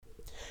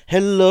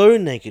Hello,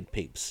 Naked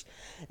Peeps,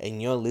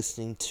 and you're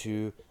listening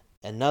to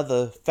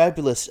another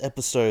fabulous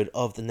episode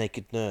of The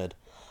Naked Nerd.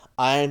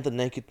 I am the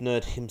Naked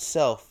Nerd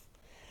himself.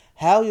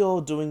 How y'all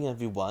doing,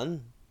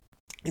 everyone?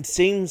 It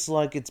seems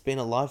like it's been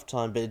a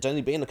lifetime, but it's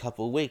only been a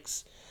couple of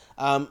weeks.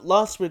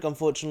 Last week,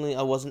 unfortunately,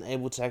 I wasn't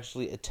able to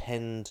actually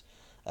attend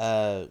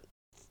and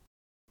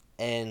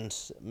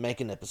make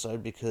an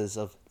episode because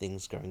of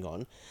things going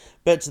on.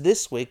 But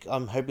this week,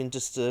 I'm hoping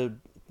just to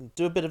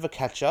do a bit of a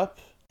catch up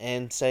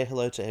and say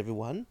hello to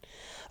everyone.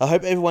 I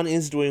hope everyone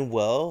is doing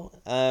well,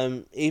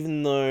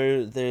 even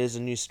though there is a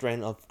new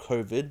strain of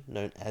COVID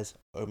known as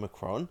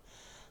Omicron.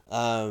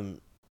 And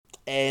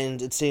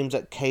it seems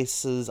that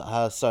cases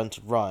are starting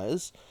to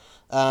rise.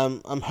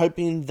 I'm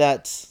hoping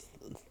that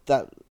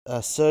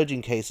surge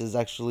in cases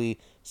actually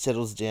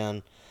settles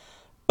down,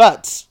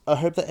 but I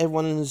hope that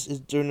everyone is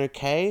doing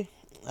okay,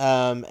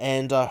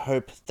 and I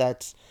hope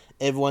that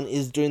everyone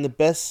is doing the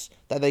best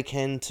that they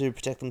can to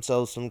protect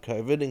themselves from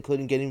COVID,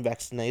 including getting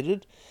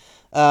vaccinated.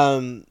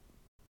 Um,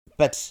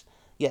 but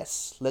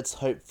yes, let's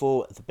hope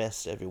for the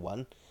best,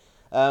 everyone.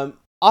 I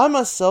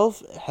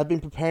myself have been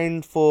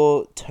preparing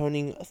for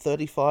turning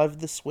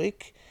 35 this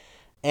week,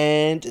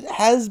 and it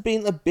has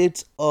been a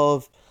bit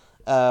of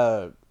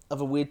a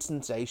weird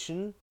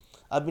sensation.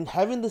 I've been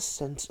having this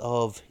sense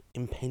of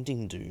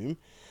impending doom,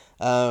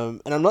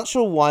 and I'm not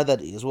sure why that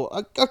is.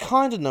 Well, I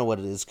kind of know what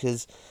it is,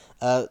 because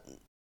uh,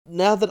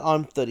 now that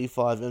I'm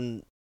 35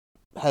 and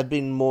have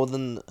been more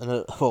than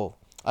well,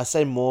 I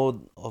say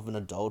more of an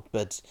adult,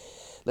 but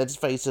let's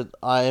face it,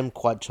 I am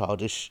quite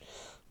childish.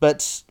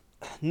 But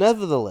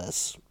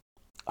nevertheless,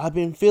 I've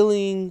been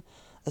feeling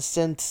a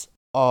sense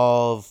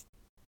of,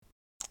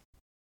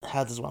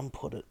 how does one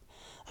put it?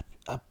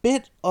 A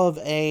bit of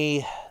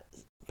a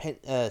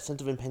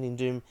sense of impending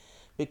doom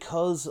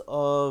because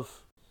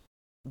of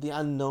the the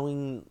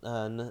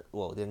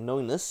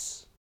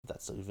unknowingness, if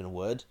that's not even a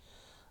word,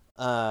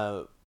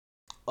 uh,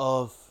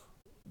 of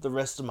the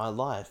rest of my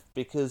life.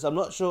 Because I'm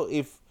not sure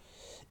if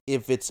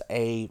it's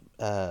a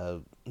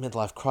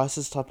midlife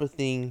crisis type of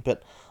thing,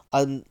 but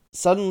I'm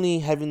suddenly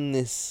having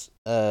this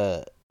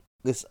urge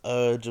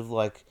of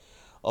like,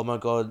 oh my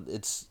god,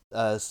 it's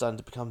starting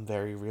to become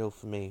very real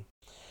for me,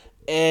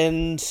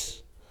 and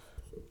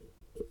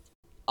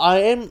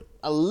I am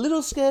a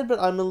little scared, but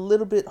I'm a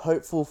little bit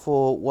hopeful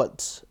for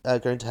what's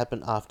going to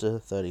happen after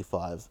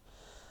 35.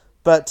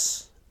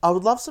 But I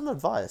would love some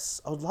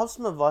advice. I would love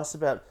some advice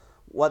about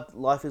what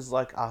life is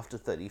like after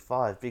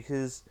 35,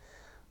 because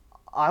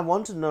I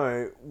want to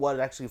know what it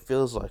actually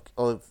feels like,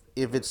 or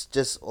if it's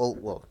just all,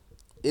 well,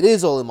 it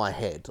is all in my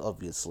head,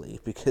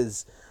 obviously,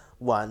 because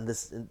one,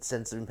 this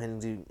sense of impending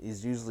doom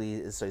is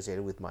usually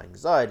associated with my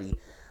anxiety,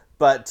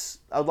 but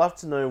I'd love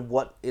to know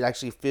what it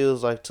actually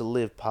feels like to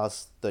live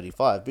past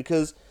 35,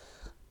 because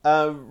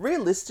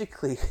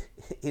realistically,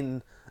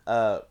 in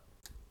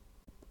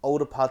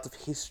older parts of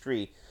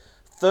history,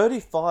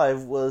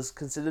 35 was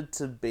considered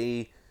to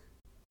be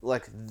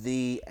like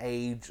the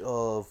age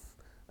of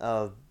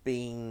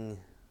being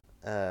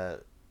uh,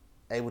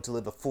 able to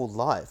live a full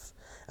life.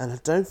 And I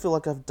don't feel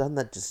like I've done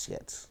that just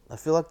yet. I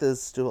feel like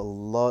there's still a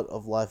lot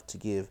of life to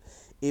give,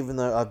 even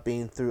though I've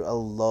been through a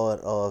lot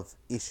of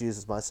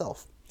issues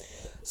myself.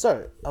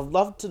 So, I'd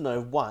love to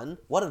know, one,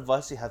 what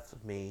advice you have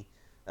for me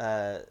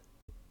uh,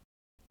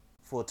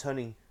 for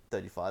turning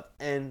 35,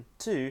 and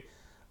two,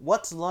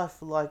 what's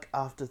life like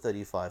after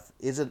 35?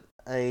 Is it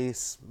a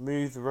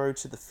smooth road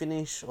to the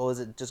finish, or is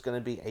it just going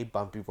to be a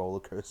bumpy roller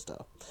coaster?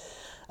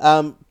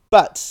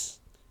 But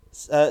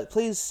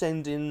please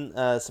send in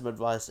some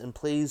advice, and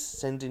please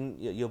send in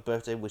your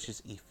birthday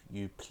wishes if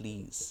you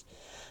please.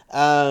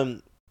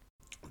 Um,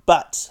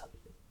 but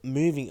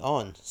moving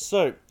on.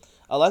 So,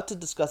 I'd like to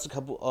discuss a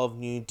couple of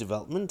new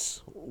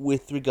developments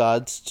with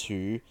regards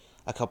to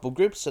a couple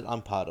groups that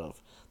I'm part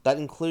of. That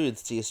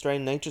includes the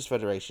Australian Naturist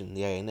Federation,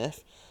 the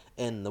ANF,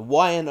 and the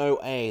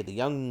YNOA, the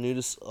Young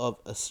Nudists of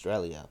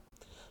Australia.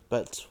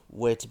 But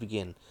where to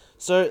begin?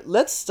 So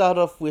let's start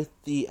off with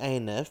the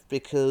ANF,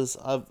 because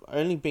I've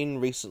only been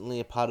recently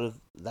a part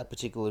of that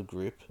particular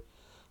group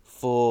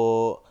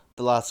for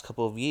the last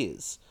couple of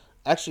years.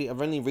 Actually,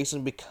 I've only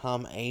recently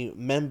become a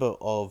member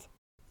of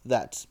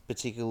that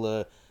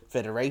particular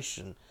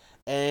federation,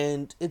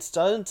 and it's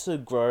starting to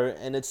grow,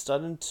 and it's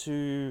starting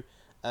to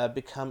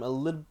become a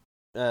little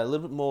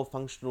bit more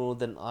functional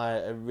than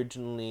I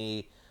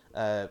originally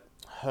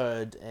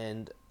heard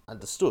and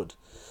understood.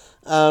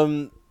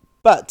 Um,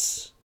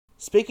 but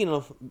speaking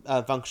of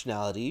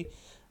functionality,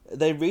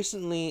 they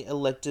recently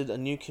elected a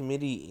new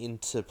committee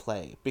into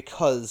play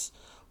because,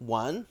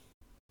 one,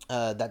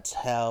 that's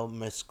how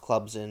most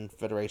clubs and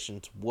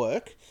federations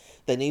work.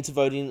 They need to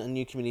vote in a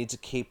new committee to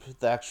keep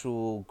the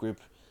actual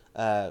group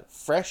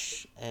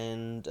fresh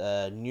and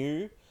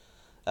new,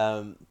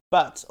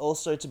 but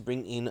also to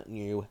bring in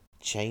new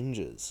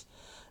changes.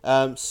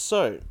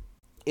 So,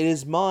 it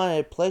is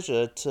my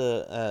pleasure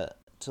to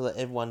let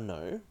everyone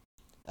know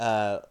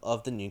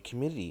of the new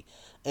committee,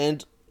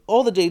 and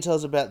all the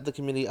details about the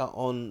committee are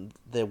on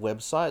their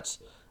website,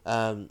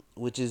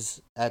 which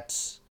is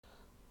at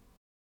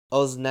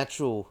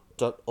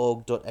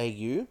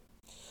anf.org.au.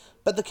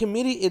 But the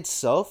committee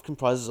itself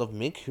comprises of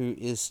Mick, who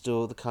is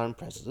still the current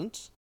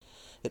president.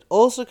 It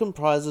also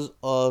comprises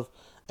of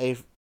a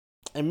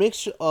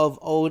mixture of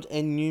old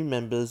and new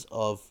members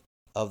of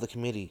the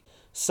committee.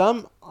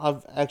 Some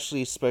I've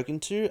actually spoken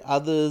to,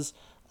 others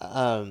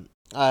I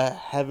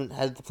haven't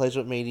had the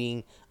pleasure of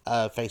meeting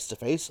face to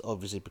face,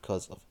 obviously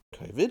because of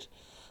COVID.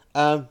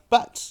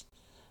 But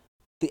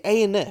the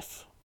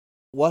ANF,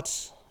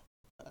 what?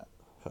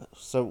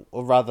 So,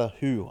 or rather,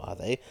 who are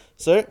they?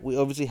 So we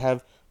obviously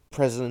have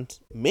President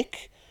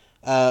Mick,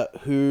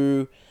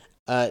 who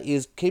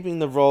is keeping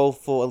the role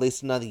for at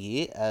least another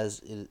year, as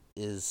it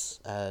is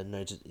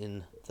noted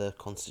in the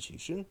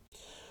Constitution.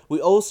 We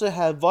also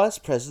have Vice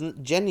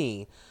President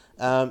Jenny,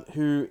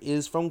 who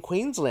is from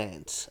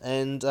Queensland,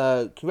 and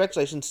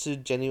congratulations to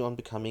Jenny on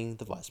becoming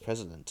the Vice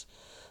President.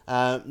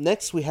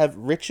 Next, we have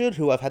Richard,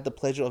 who I've had the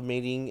pleasure of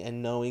meeting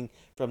and knowing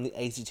from the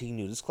ACT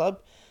Nudist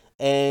Club,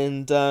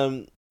 and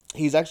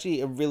he's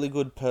actually a really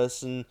good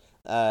person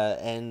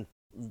and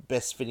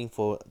best fitting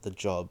for the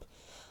job.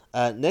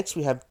 Next,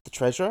 we have the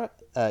treasurer,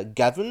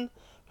 Gavin,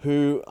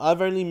 who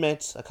I've only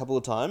met a couple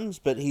of times,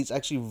 but he's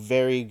actually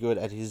very good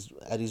at his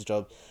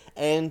job.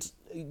 And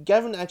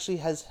Gavin actually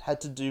has had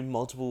to do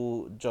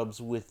multiple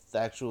jobs with the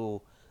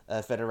actual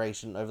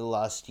federation over the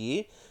last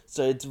year,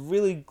 so it's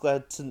really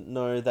glad to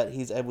know that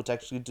he's able to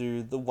actually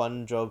do the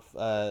one job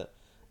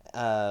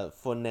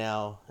for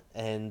now,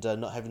 and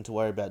not having to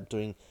worry about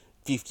doing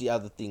 50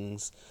 other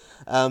things.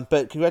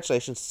 But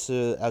congratulations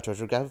to our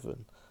treasurer,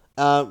 Gavin.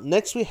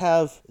 Next, we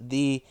have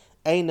the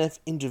ANF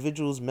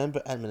Individuals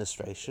Member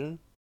Administration,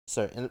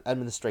 an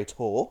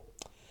administrator,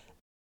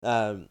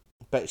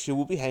 but she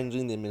will be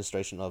handling the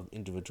administration of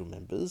individual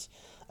members,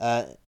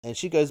 and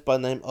she goes by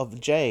the name of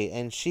Jay,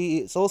 and she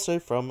is also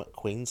from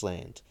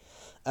Queensland.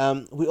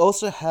 We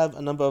also have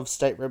a number of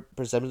state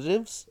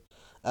representatives,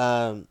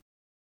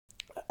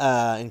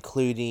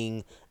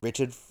 including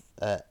Richard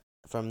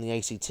from the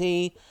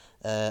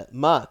ACT,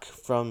 Mark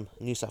from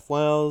New South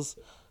Wales,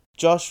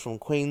 Josh from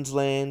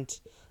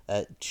Queensland,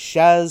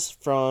 Shaz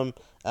from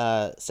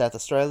South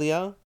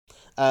Australia,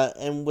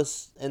 and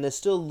they're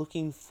still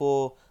looking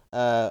for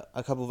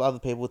a couple of other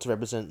people to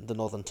represent the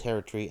Northern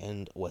Territory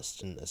and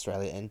Western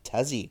Australia and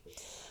Tassie.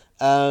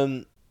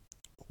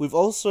 We've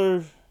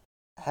also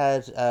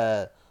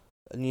had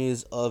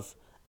news of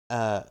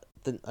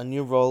a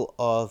new role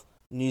of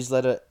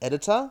newsletter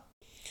editor,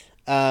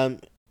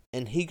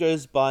 and he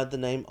goes by the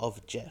name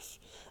of Jeff.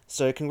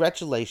 So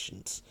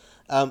congratulations.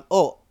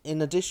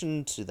 In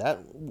addition to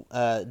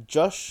that,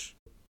 Josh,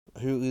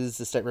 who is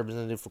the state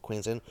representative for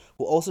Queensland,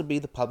 will also be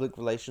the public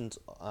relations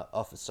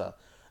officer,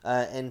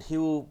 and he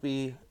will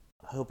be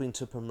helping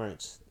to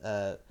promote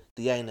the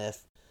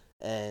ANF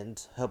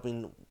and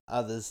helping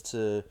others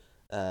to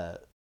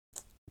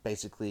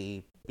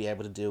basically be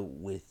able to deal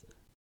with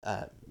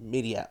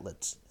media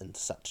outlets and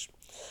such.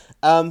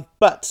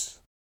 But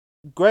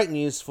great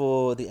news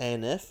for the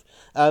ANF.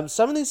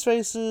 Some of these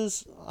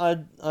faces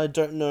I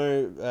don't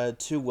know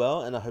too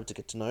well, and I hope to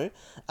get to know.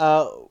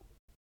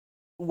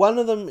 One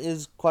of them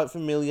is quite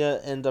familiar,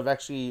 and I've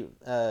actually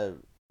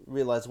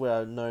realised where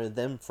I know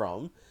them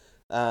from.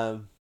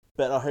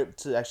 But I hope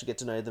to actually get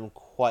to know them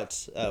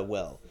quite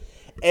well.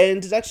 And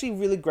it's actually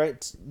really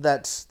great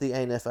that the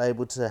ANF are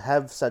able to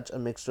have such a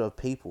mixture of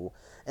people,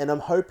 and I'm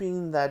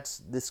hoping that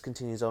this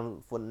continues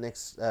on for the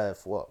next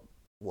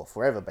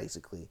forever,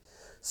 basically.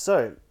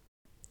 So,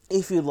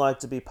 if you'd like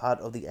to be part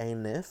of the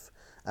ANF,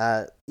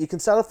 you can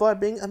start off by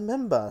being a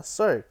member.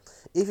 So,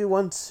 if you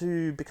want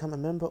to become a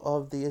member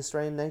of the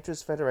Australian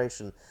Naturist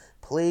Federation,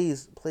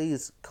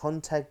 please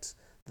contact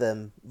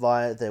them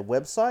via their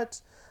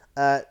website.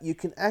 You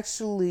can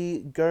actually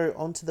go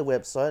onto the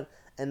website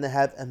and they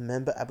have a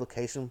member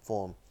application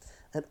form.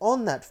 And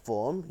on that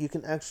form, you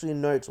can actually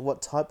note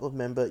what type of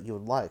member you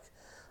would like.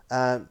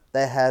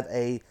 They have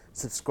a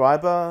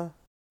subscriber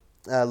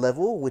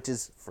level, which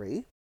is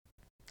free.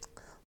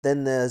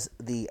 Then there's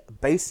the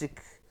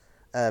basic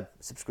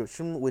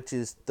subscription, which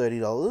is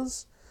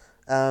 $30.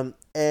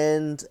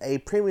 And a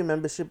premium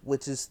membership,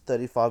 which is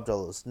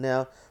 $35.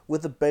 Now,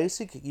 with the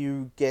basic,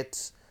 you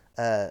get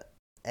a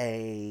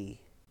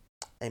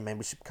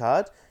membership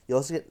card. You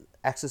also get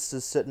access to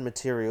certain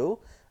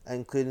material,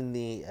 including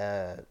the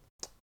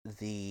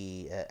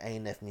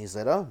ANF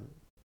newsletter.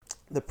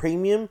 The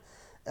premium,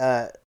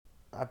 I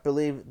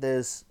believe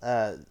there's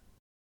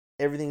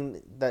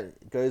everything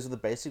that goes with the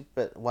basic,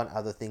 but one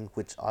other thing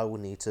which I will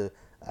need to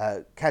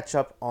catch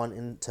up on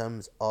in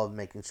terms of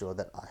making sure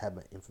that I have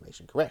my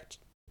information correct.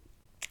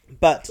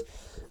 But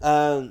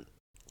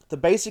the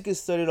basic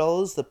is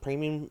 $30. The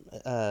premium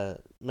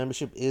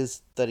membership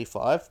is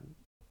 $35.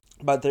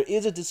 But there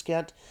is a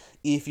discount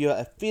if you're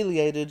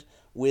affiliated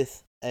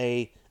with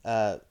an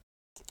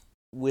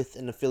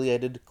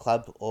affiliated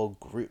club or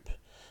group.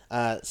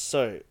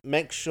 So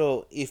make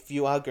sure if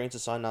you are going to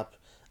sign up,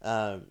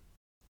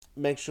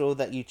 make sure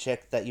that you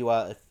check that you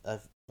are a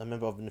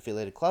member of an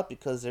affiliated club,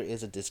 because there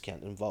is a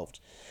discount involved.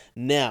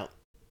 Now,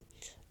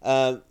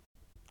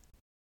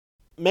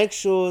 make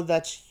sure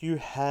that you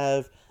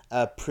have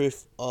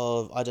proof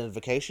of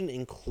identification,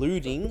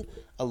 including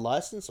a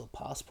license or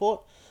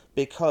passport,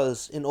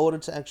 because in order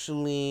to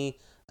actually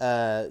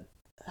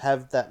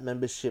have that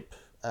membership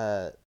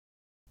uh,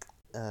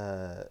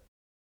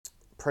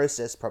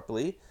 processed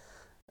properly,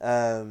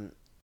 um,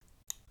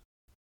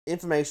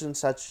 information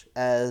such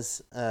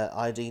as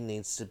ID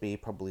needs to be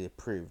properly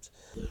approved.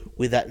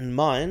 With that in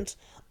mind,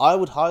 I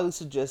would highly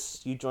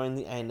suggest you join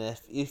the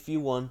ANF if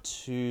you want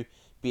to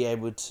be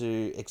able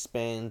to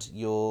expand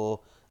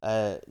your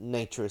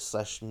naturist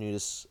slash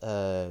nudist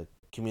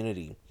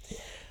community.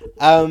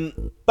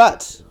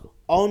 But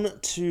on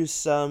to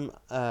some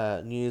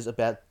news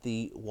about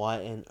the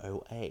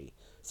YNOA,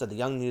 so the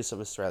Young Nudist of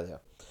Australia.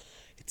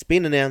 It's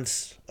been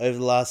announced over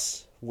the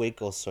last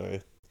week or so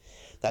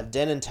that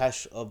Dan and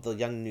Tash of the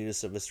Young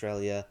Nudists of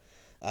Australia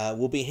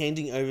will be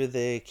handing over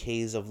their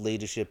keys of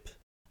leadership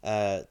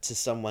to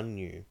someone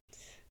new.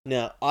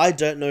 Now, I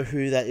don't know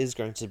who that is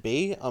going to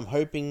be. I'm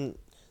hoping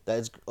that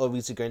it's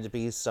obviously going to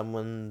be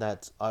someone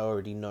that I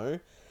already know,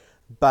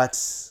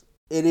 but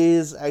it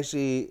is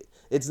actually,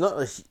 it's not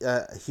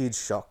a huge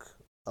shock,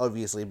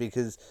 obviously,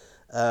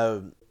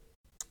 um,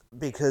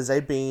 because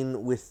they've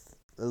been with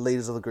the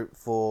leaders of the group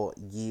for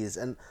years,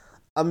 and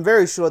I'm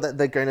very sure that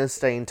they're going to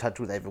stay in touch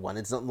with everyone.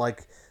 It's not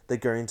like they're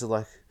going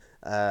to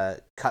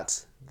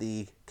cut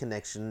the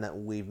connection that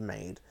we've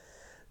made,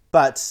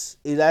 but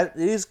it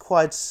is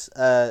quite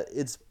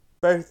it's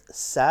both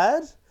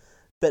sad,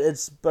 but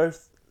it's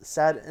both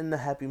sad and a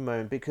happy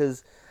moment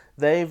because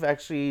they've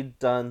actually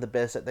done the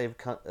best that they've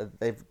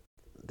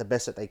the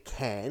best that they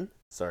can.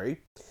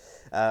 Sorry,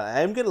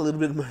 I am getting a little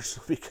bit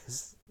emotional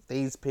because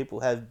these people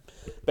have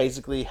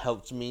basically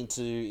helped me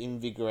to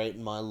invigorate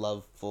my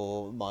love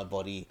for my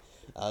body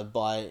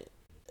by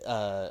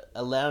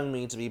allowing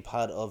me to be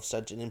part of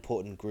such an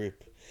important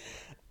group.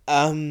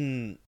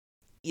 Um,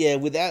 yeah,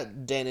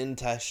 without Dan and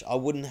Tash, I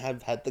wouldn't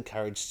have had the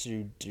courage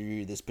to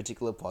do this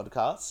particular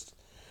podcast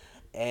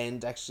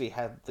and actually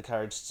have the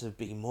courage to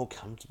be more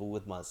comfortable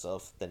with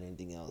myself than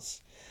anything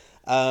else.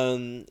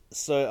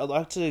 So I'd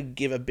like to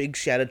give a big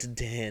shout out to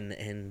Dan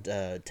and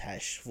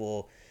Tash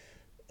for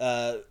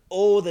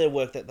all their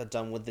work that they've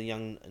done with the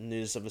Young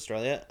News of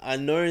Australia. I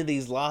know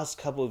these last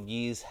couple of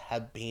years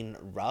have been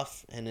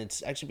rough, and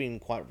it's actually been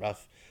quite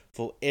rough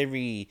for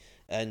every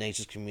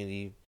nature's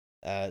community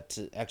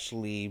to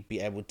actually be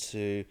able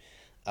to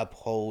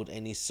uphold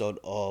any sort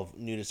of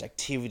nudist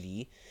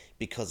activity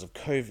because of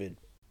COVID.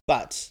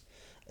 But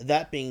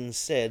that being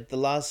said, the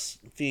last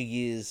few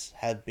years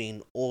have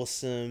been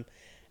awesome,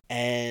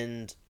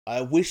 and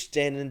I wish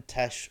Dan and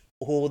Tash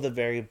all the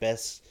very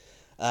best.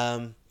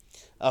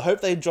 I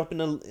hope they drop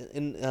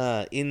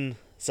in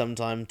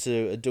sometime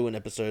to do an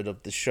episode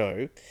of the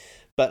show,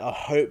 but I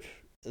hope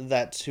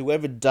that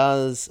whoever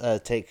does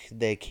take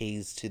their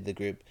keys to the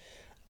group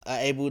are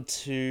able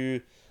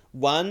to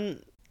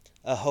one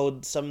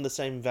hold some of the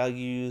same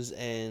values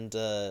and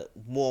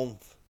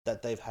warmth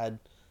that they've had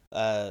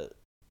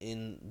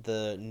in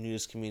the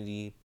news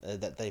community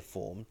that they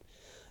formed,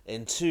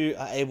 and two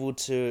are able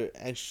to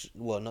actually,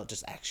 well, not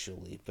just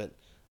actually, but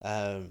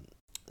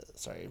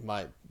sorry,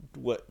 my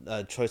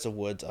choice of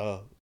words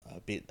are a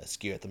bit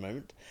askew at the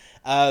moment.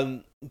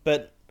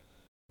 But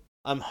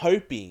I'm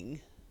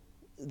hoping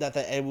that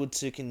they're able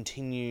to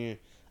continue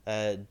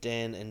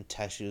Dan and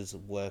Tash's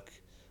work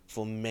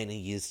for many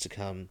years to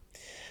come.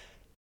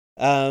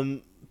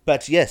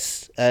 But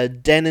yes,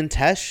 Dan and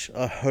Tash,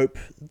 I hope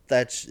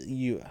that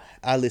you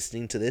are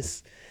listening to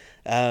this.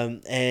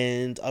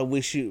 And I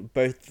wish you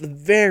both the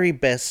very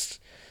best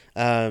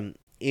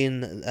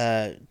in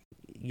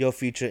your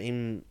future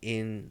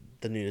in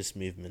the nudist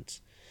movement.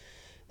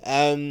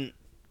 Um,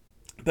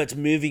 but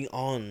moving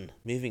on,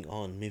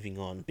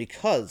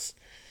 because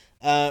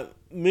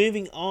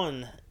moving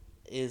on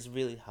is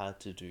really hard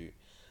to do,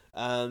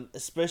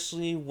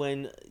 especially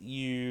when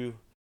you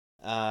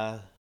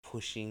are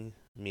pushing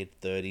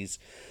mid-30s.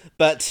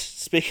 But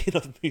speaking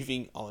of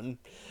moving on,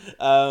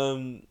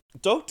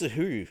 Doctor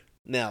Who.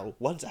 Now,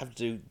 what does it have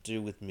to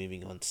do with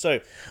moving on? So,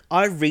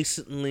 I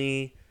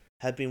recently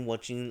have been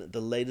watching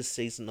the latest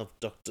season of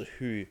Doctor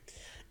Who,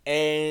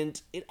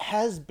 and it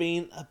has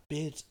been a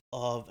bit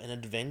of an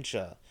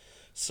adventure.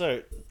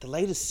 So, the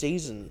latest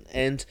season,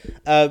 and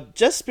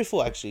just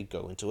before I actually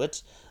go into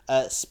it,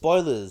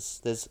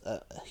 spoilers. There's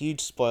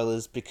huge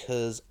spoilers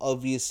because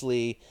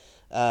obviously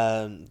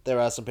there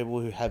are some people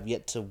who have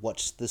yet to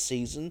watch the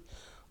season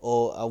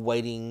or are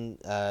waiting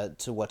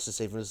to watch the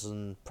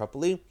season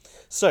properly.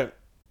 So,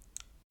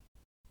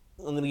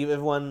 I'm going to give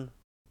everyone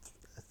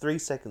 3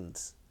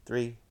 seconds.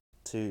 3,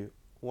 2,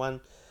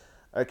 1.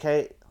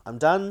 Okay, I'm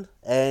done,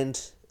 and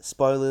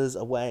spoilers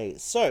away.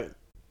 So,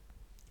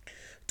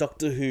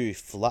 Doctor Who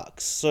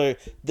Flux. So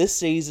this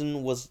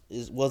season was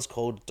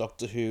called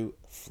Doctor Who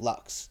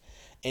Flux,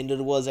 and it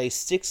was a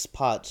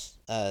 6-part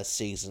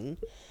season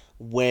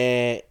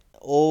where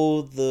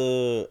all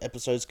the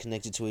episodes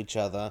connected to each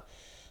other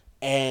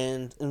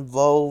and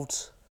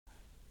involved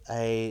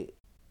a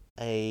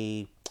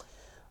a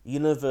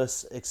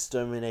universe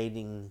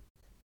exterminating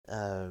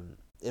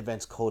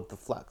event called the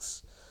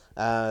Flux.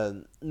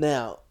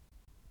 Now,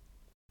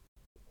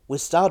 We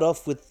start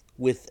off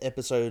with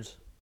episode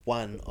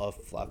 1 of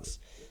Flux,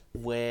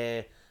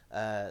 where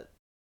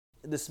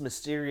this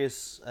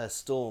mysterious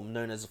storm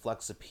known as a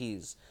flux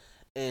appears,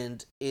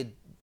 and it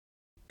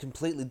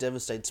completely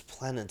devastates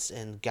planets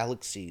and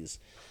galaxies.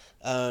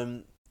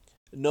 Um,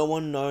 no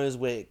one knows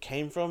where it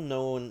came from.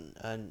 No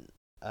one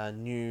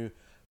knew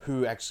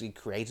who actually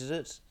created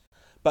it.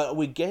 But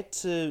we get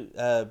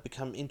to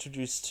become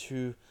introduced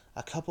to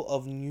a couple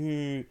of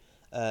new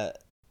uh,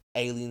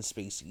 alien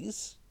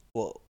species.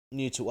 Well,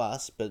 new to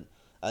us, but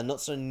not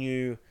so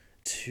new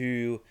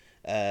to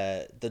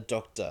the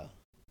Doctor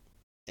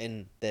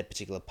in their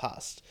particular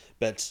past.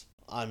 But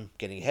I'm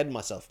getting ahead of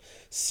myself.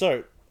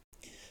 So,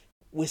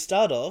 we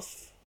start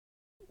off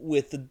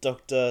with the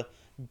Doctor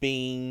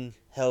being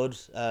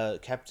held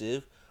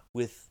captive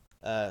with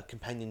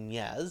companion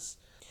Yaz,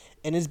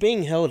 and is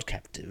being held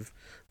captive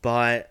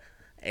by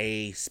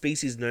a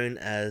species known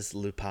as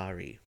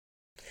Lupari.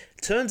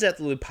 Turns out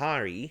the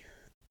Lupari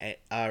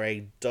are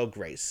a dog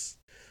race,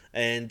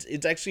 and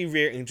it's actually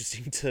very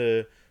interesting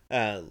to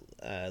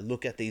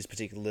look at these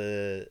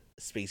particular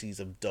species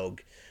of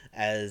dog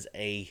as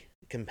a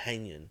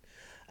companion.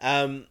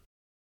 Um,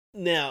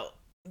 Now,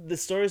 the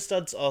story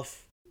starts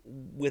off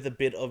with a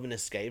bit of an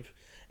escape,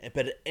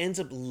 but it ends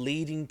up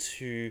leading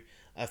to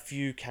a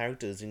few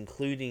characters,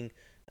 including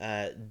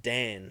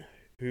Dan,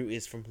 who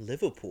is from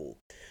Liverpool,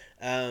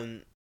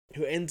 um,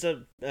 who ends up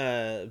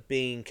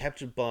being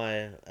captured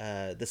by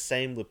the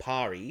same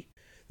Lupari,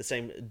 the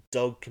same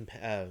dog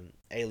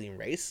alien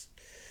race,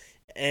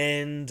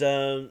 and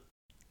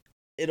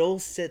it all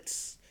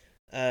sets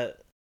a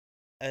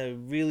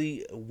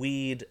really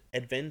weird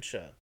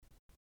adventure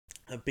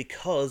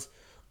because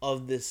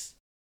of this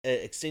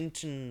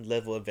extinction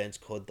level event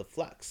called the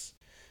Flux.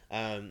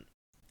 Um,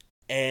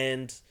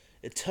 and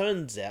it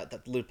turns out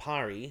that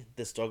Lupari,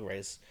 this dog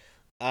race,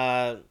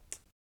 are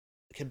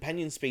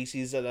companion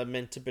species that are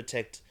meant to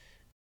protect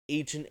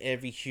each and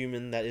every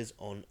human that is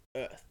on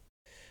Earth.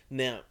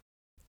 Now,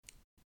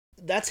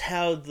 that's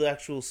how the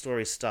actual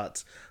story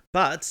starts.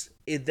 But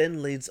it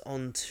then leads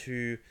on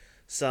to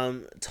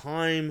some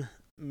time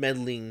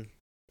meddling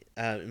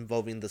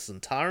involving the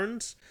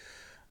Centaurans.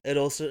 It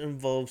also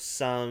involves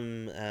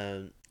some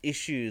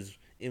issues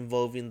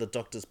involving the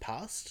Doctor's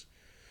past,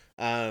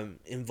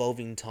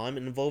 involving time,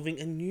 and involving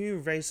a new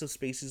race of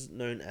species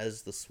known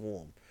as the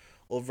Swarm,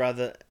 or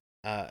rather,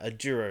 a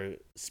Duro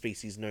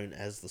species known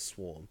as the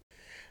Swarm,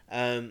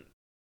 um,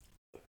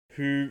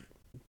 who,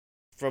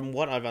 from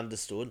what I've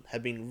understood,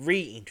 have been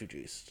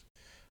reintroduced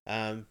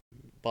um,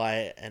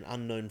 by an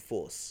unknown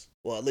force.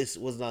 Well, at least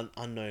it was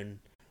unknown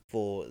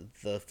for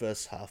the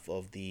first half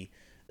of the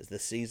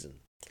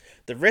season.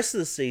 The rest of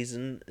the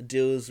season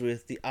deals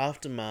with the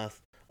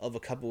aftermath of a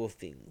couple of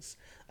things,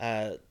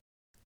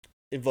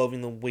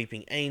 involving the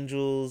Weeping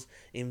Angels,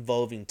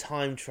 involving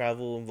time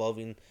travel,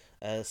 involving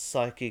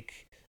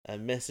psychic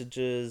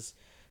messages,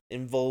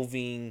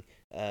 involving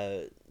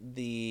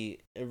the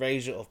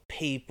erasure of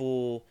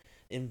people,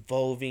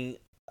 involving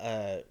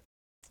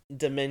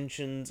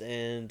dimensions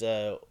and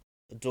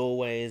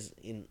doorways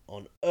in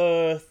on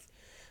Earth,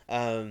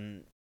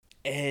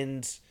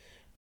 and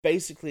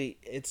basically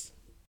it's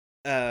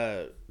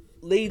uh,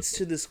 leads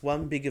to this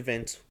one big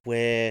event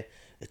where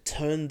it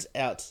turns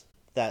out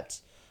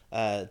that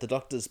the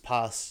Doctor's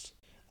past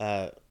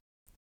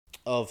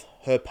of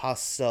her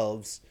past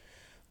selves,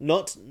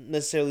 not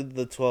necessarily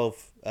the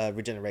 12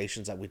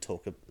 regenerations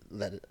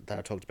that that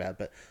I talked about,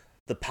 but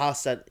the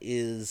past that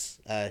is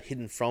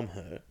hidden from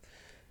her,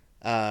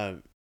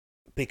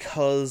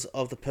 because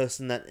of the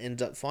person that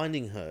ended up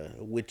finding her,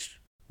 which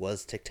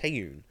was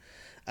Tecteun.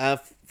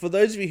 For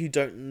those of you who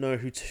don't know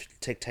who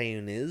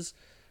Tecteun is,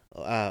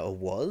 or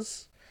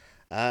was,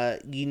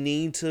 you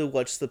need to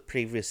watch the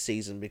previous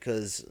season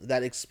because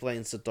that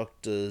explains the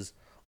Doctor's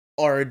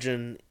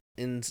origin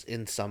in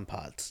some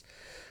parts.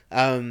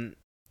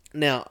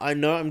 Now, I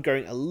know I'm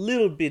going a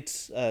little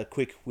bit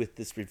quick with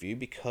this review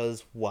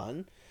because,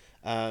 one,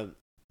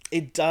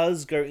 it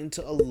does go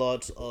into a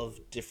lot of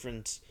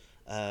different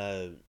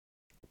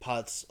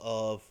parts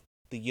of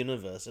the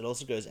universe. It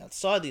also goes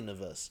outside the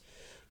universe.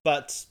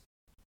 But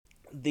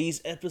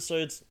these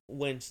episodes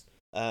went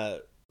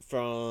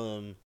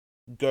from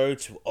go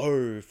to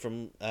O,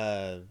 from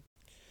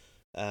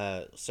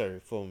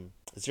from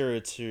 0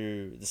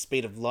 to the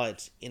speed of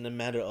light in a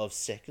matter of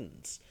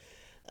seconds.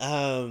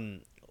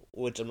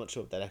 Which I'm not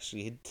sure if that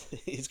actually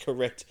is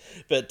correct,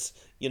 but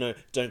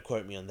don't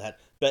quote me on that.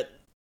 But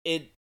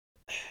it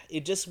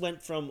it just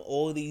went from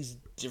all these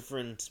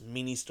different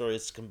mini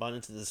stories combined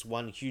into this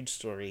one huge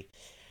story,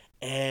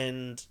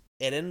 and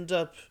it ended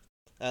up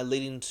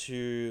leading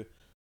to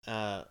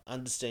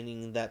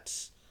understanding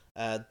that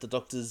the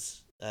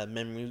Doctor's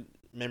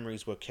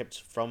memories were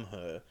kept from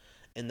her,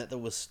 and that they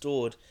were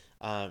stored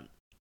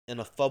in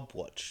a fob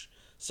watch.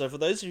 So, for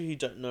those of you who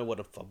don't know what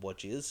a fob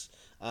watch is,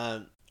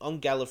 on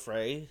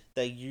Gallifrey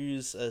they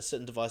use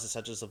certain devices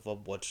such as a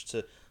fob watch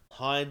to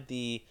hide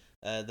the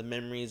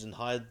memories and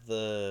hide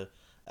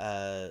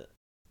uh,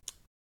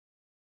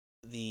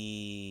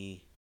 the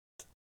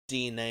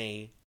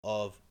DNA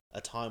of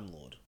a Time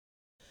Lord.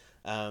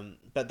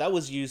 But that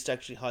was used to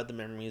actually hide the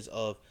memories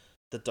of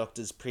the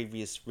Doctor's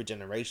previous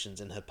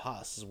regenerations in her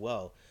past as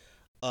well,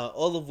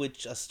 all of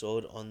which are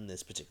stored on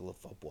this particular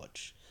fob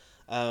watch.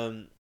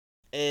 Um,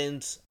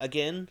 and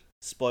again,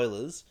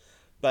 spoilers,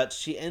 but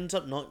she ends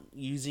up not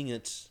using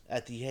it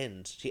at the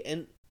end.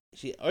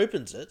 She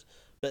opens it,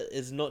 but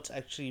is not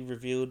actually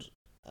revealed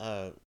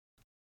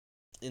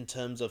in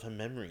terms of her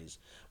memories,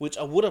 which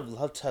I would have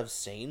loved to have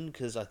seen,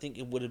 because I think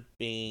it would have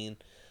been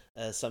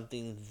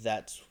something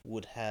that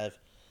would have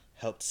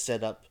helped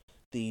set up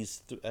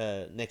these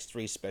next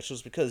three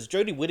specials, because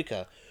Jodie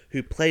Whittaker,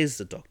 who plays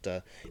the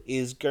Doctor,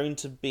 is going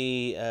to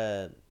be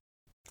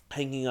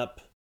hanging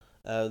up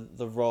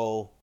the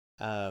role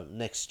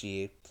next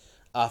year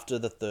after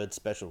the third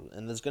special,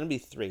 and there's going to be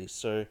three.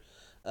 So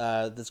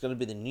there's going to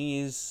be the New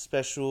Year's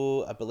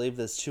special. I believe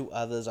there's two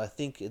others. I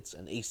think it's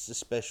an Easter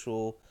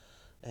special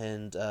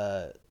and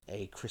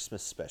a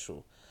Christmas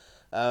special.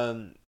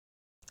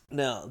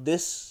 Now,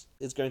 this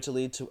is going to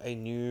lead to a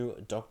new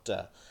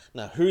Doctor.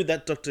 Now, who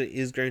that Doctor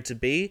is going to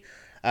be,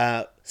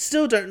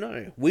 still don't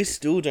know. We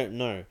still don't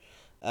know.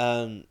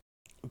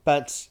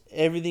 But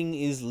everything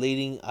is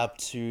leading up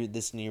to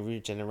this new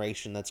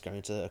regeneration that's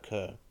going to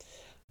occur.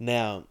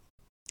 Now,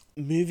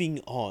 moving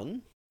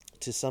on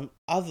to some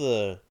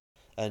other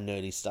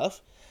nerdy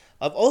stuff.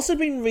 I've also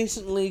been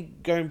recently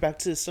going back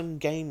to some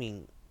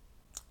gaming,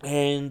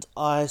 and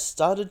I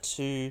started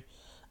to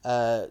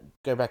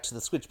go back to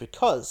the Switch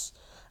because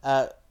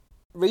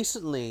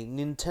recently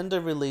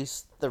Nintendo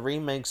released the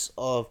remakes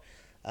of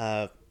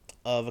a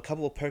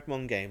couple of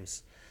Pokemon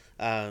games.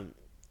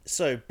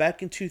 So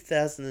back in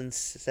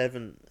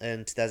 2007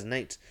 and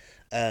 2008,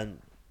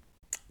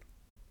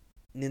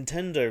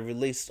 Nintendo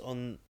released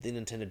on the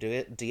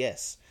Nintendo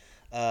DS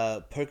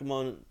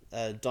Pokemon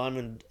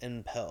Diamond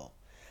and Pearl,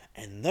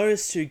 and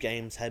those two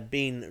games had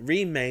been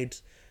remade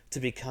to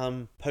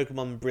become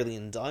Pokemon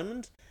Brilliant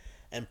Diamond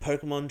and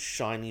Pokemon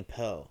Shiny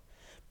Pearl.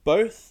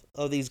 Both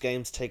of these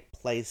games take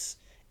place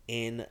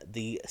in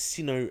the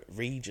Sinnoh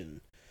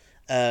region.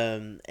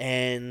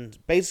 And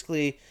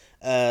basically,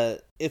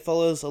 it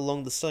follows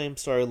along the same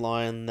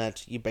storyline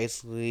that you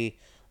basically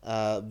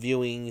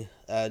viewing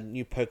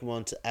new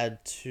Pokemon to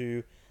add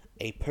to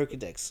a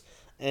Pokedex,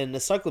 an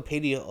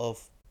encyclopedia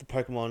of the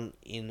Pokemon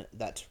in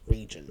that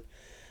region.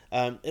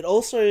 It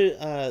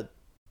also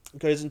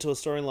goes into a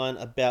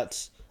storyline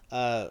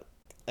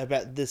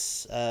about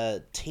this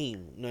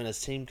team known as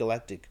Team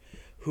Galactic,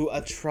 who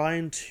are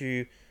trying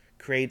to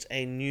create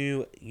a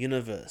new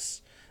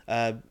universe.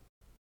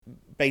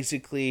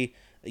 Basically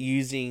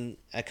using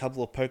a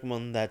couple of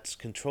Pokemon that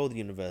control the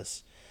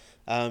universe.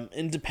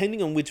 And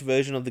depending on which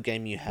version of the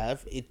game you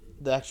have,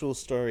 the actual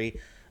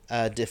story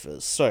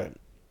differs. So,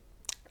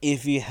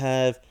 if you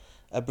have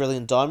a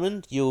Brilliant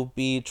Diamond, you'll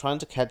be trying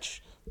to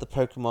catch the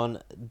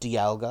Pokemon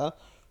Dialga,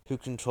 who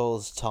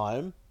controls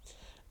time.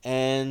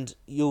 And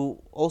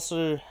you'll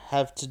also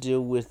have to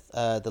deal with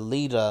the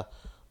leader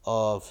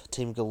of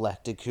Team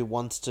Galactic, who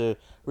wants to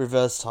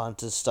reverse time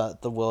to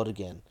start the world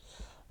again.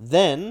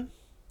 Then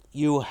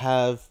you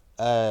have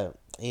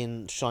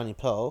in Shiny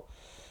Pearl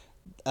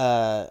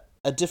a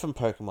different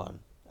Pokemon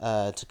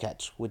to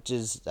catch, which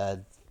is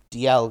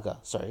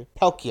Dialga. Sorry,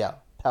 Palkia.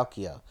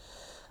 Palkia.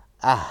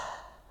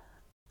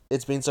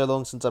 It's been so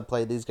long since I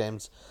played these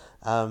games.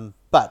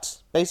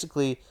 But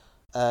basically,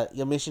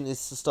 your mission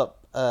is to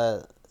stop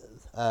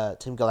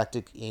Team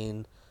Galactic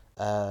in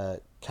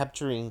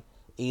capturing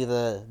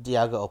either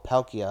Dialga or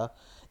Palkia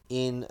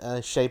in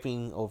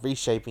shaping or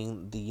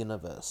reshaping the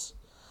universe.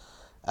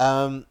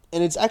 And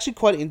it's actually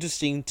quite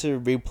interesting to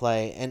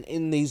replay, and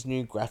in these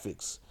new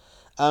graphics.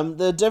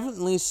 There are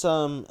definitely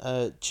some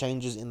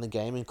changes in the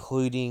game,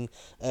 including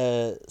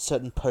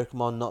certain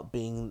Pokemon not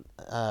being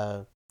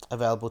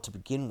available to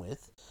begin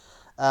with.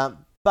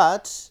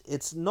 But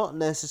it's not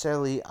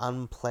necessarily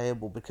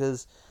unplayable,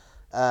 because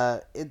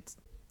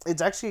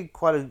it's actually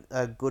quite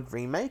a good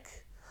remake.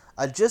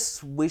 I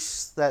just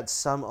wish that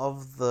some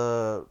of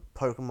the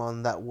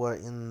Pokemon that were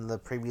in the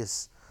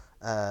previous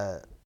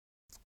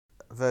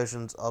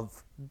versions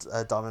of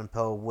Diamond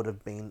Pearl would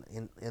have been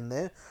in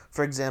there.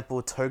 For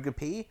example,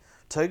 Togepi.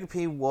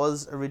 Togepi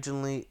was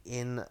originally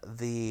in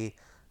the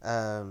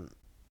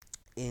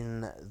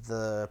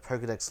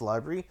Pokedex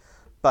library,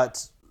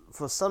 but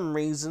for some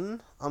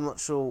reason, I'm not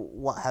sure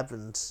what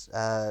happened.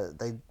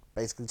 They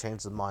basically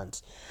changed their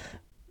minds.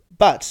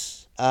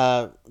 But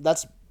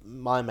that's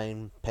my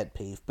main pet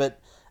peeve. But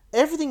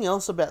everything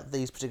else about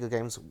these particular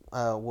games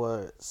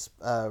were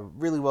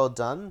really well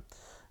done.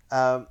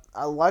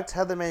 I liked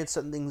how they made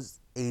certain things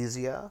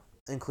easier,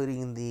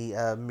 including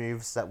the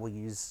moves that were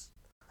used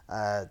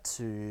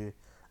to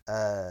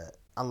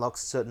unlock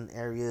certain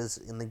areas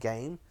in the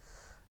game.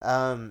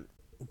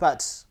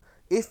 But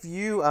if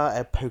you are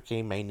a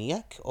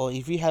Pokemaniac, or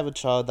if you have a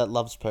child that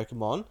loves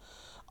Pokemon,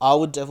 I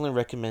would definitely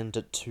recommend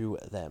it to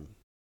them.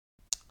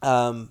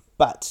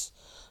 But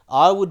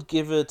I would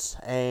give it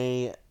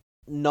a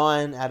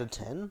 9 out of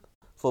 10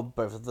 for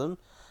both of them.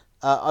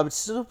 I would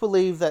still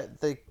believe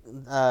that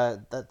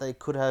they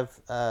could have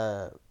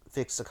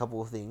fixed a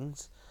couple of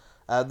things.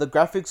 The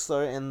graphics,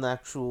 though, and the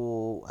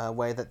actual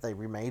way that they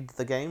remade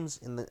the games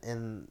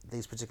in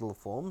these particular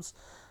forms,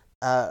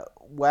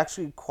 were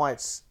actually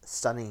quite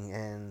stunning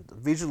and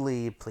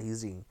visually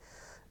pleasing.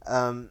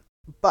 Um,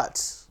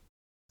 but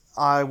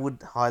I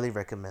would highly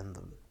recommend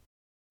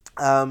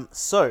them.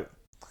 So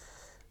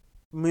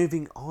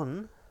moving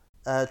on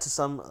to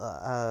some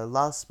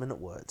last minute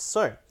words.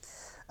 So,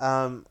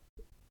 um,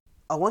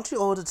 I want you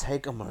all to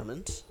take a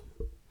moment,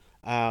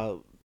 uh,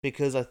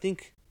 because I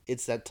think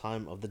it's that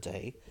time of the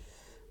day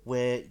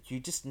where you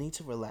just need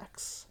to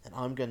relax, and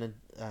I'm gonna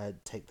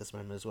take this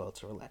moment as well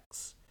to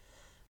relax.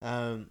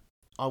 Um,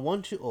 I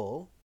want you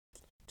all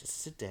to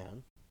sit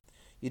down.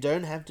 You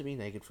don't have to be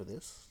naked for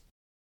this,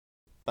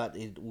 but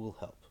it will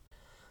help.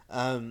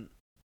 Um,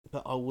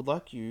 but I would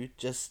like you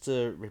just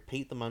to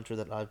repeat the mantra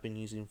that I've been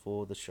using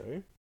for the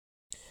show,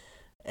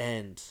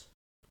 and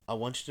I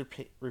want you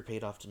to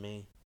repeat after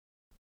me.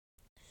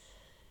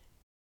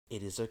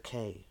 It is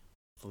okay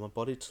for my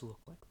body to look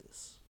like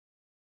this.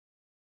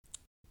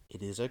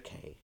 It is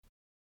okay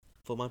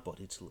for my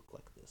body to look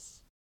like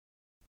this.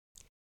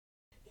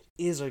 It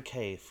is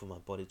okay for my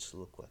body to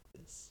look like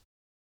this.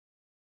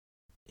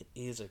 It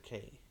is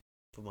okay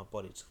for my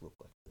body to look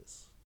like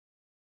this.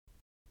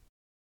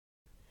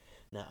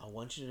 Now, I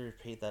want you to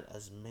repeat that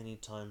as many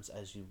times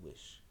as you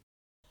wish.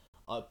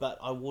 But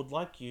I would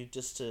like you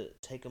just to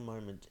take a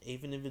moment,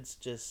 even if it's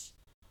just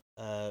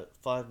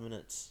 5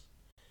 minutes.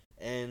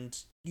 And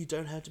you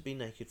don't have to be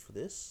naked for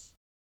this,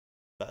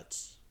 but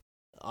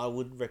I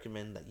would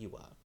recommend that you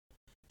are.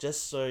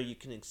 Just so you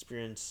can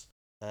experience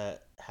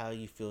how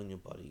you feel in your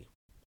body.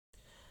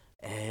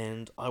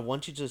 And I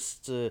want you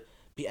just to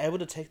be able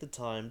to take the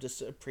time just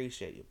to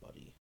appreciate your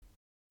body.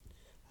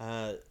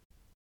 Uh,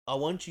 I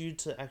want you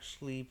to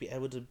actually be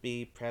able to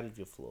be proud of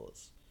your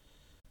flaws.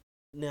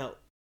 Now,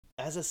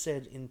 as I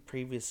said in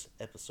previous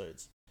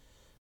episodes,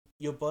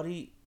 your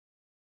body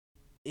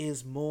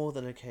is more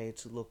than okay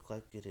to look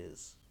like it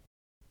is.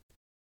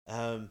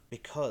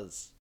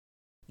 Because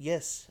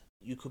yes,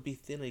 you could be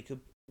thinner,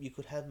 you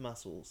could have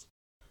muscles,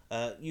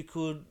 you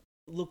could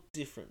look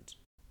different,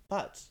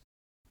 but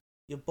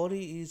your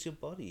body is your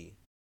body.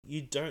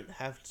 You don't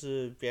have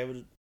to be able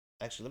to.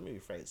 Actually, let me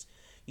rephrase.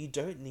 You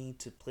don't need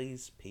to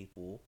please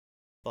people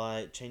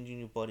by changing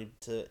your body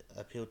to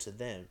appeal to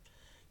them.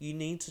 You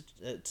need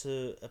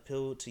to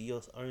appeal to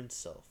your own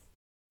self,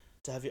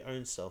 to have your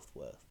own self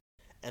worth.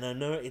 And I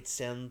know it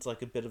sounds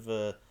like a bit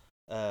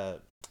uh,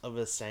 of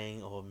a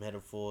saying or a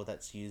metaphor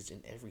that's used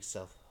in every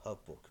self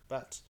help book,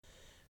 but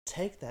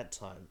take that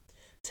time.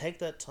 Take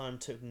that time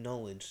to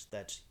acknowledge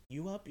that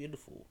you are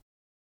beautiful.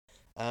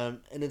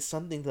 And it's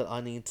something that I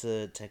need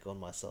to take on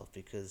myself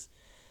because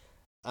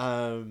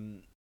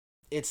um,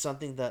 it's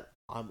something that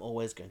I'm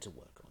always going to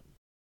work on.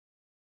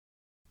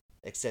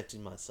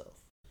 Accepting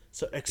myself.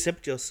 So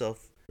accept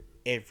yourself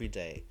every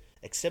day.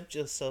 Accept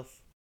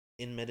yourself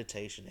in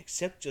meditation.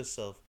 Accept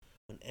yourself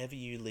whenever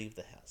you leave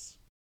the house.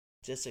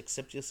 Just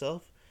accept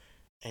yourself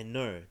and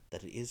know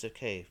that it is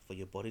okay for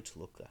your body to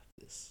look like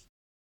this.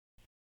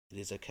 It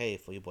is okay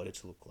for your body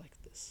to look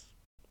like this.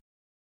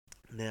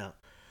 Now,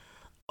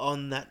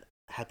 on that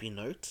happy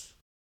note,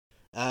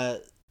 uh,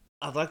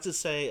 I'd like to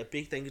say a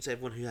big thank you to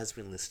everyone who has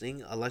been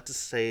listening. I'd like to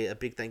say a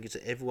big thank you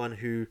to everyone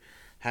who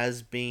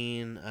has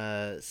been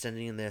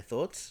sending in their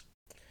thoughts.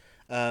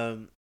 I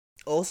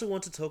also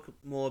want to talk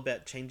more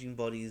about changing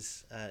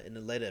bodies in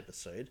a later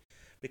episode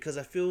because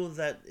I feel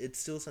that it's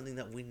still something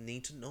that we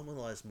need to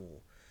normalize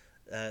more.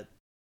 Uh,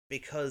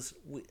 because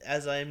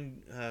as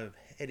I'm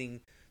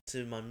heading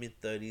to my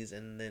mid 30s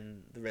and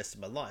then the rest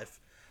of my life,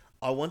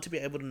 I want to be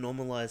able to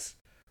normalize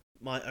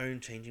my own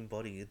changing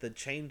body, the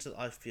change that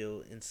I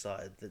feel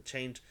inside, the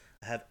change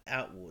I have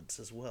outwards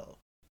as well.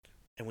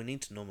 And we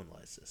need to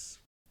normalize this.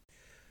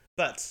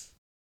 But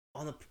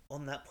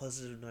on that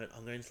positive note,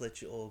 I'm going to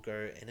let you all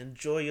go and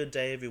enjoy your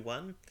day,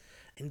 everyone.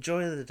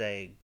 Enjoy the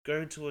day.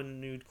 Go to a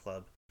nude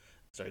club.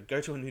 Sorry,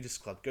 go to a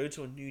nudist club. Go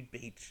to a nude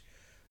beach.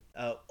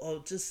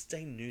 Or just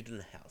stay nude in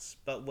the house.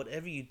 But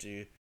whatever you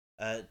do,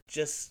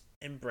 just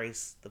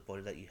embrace the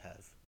body that you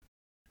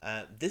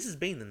have. This has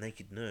been the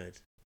Naked Nerd.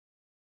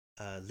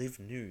 Live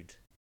nude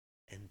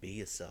and be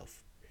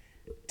yourself.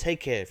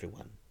 Take care,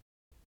 everyone.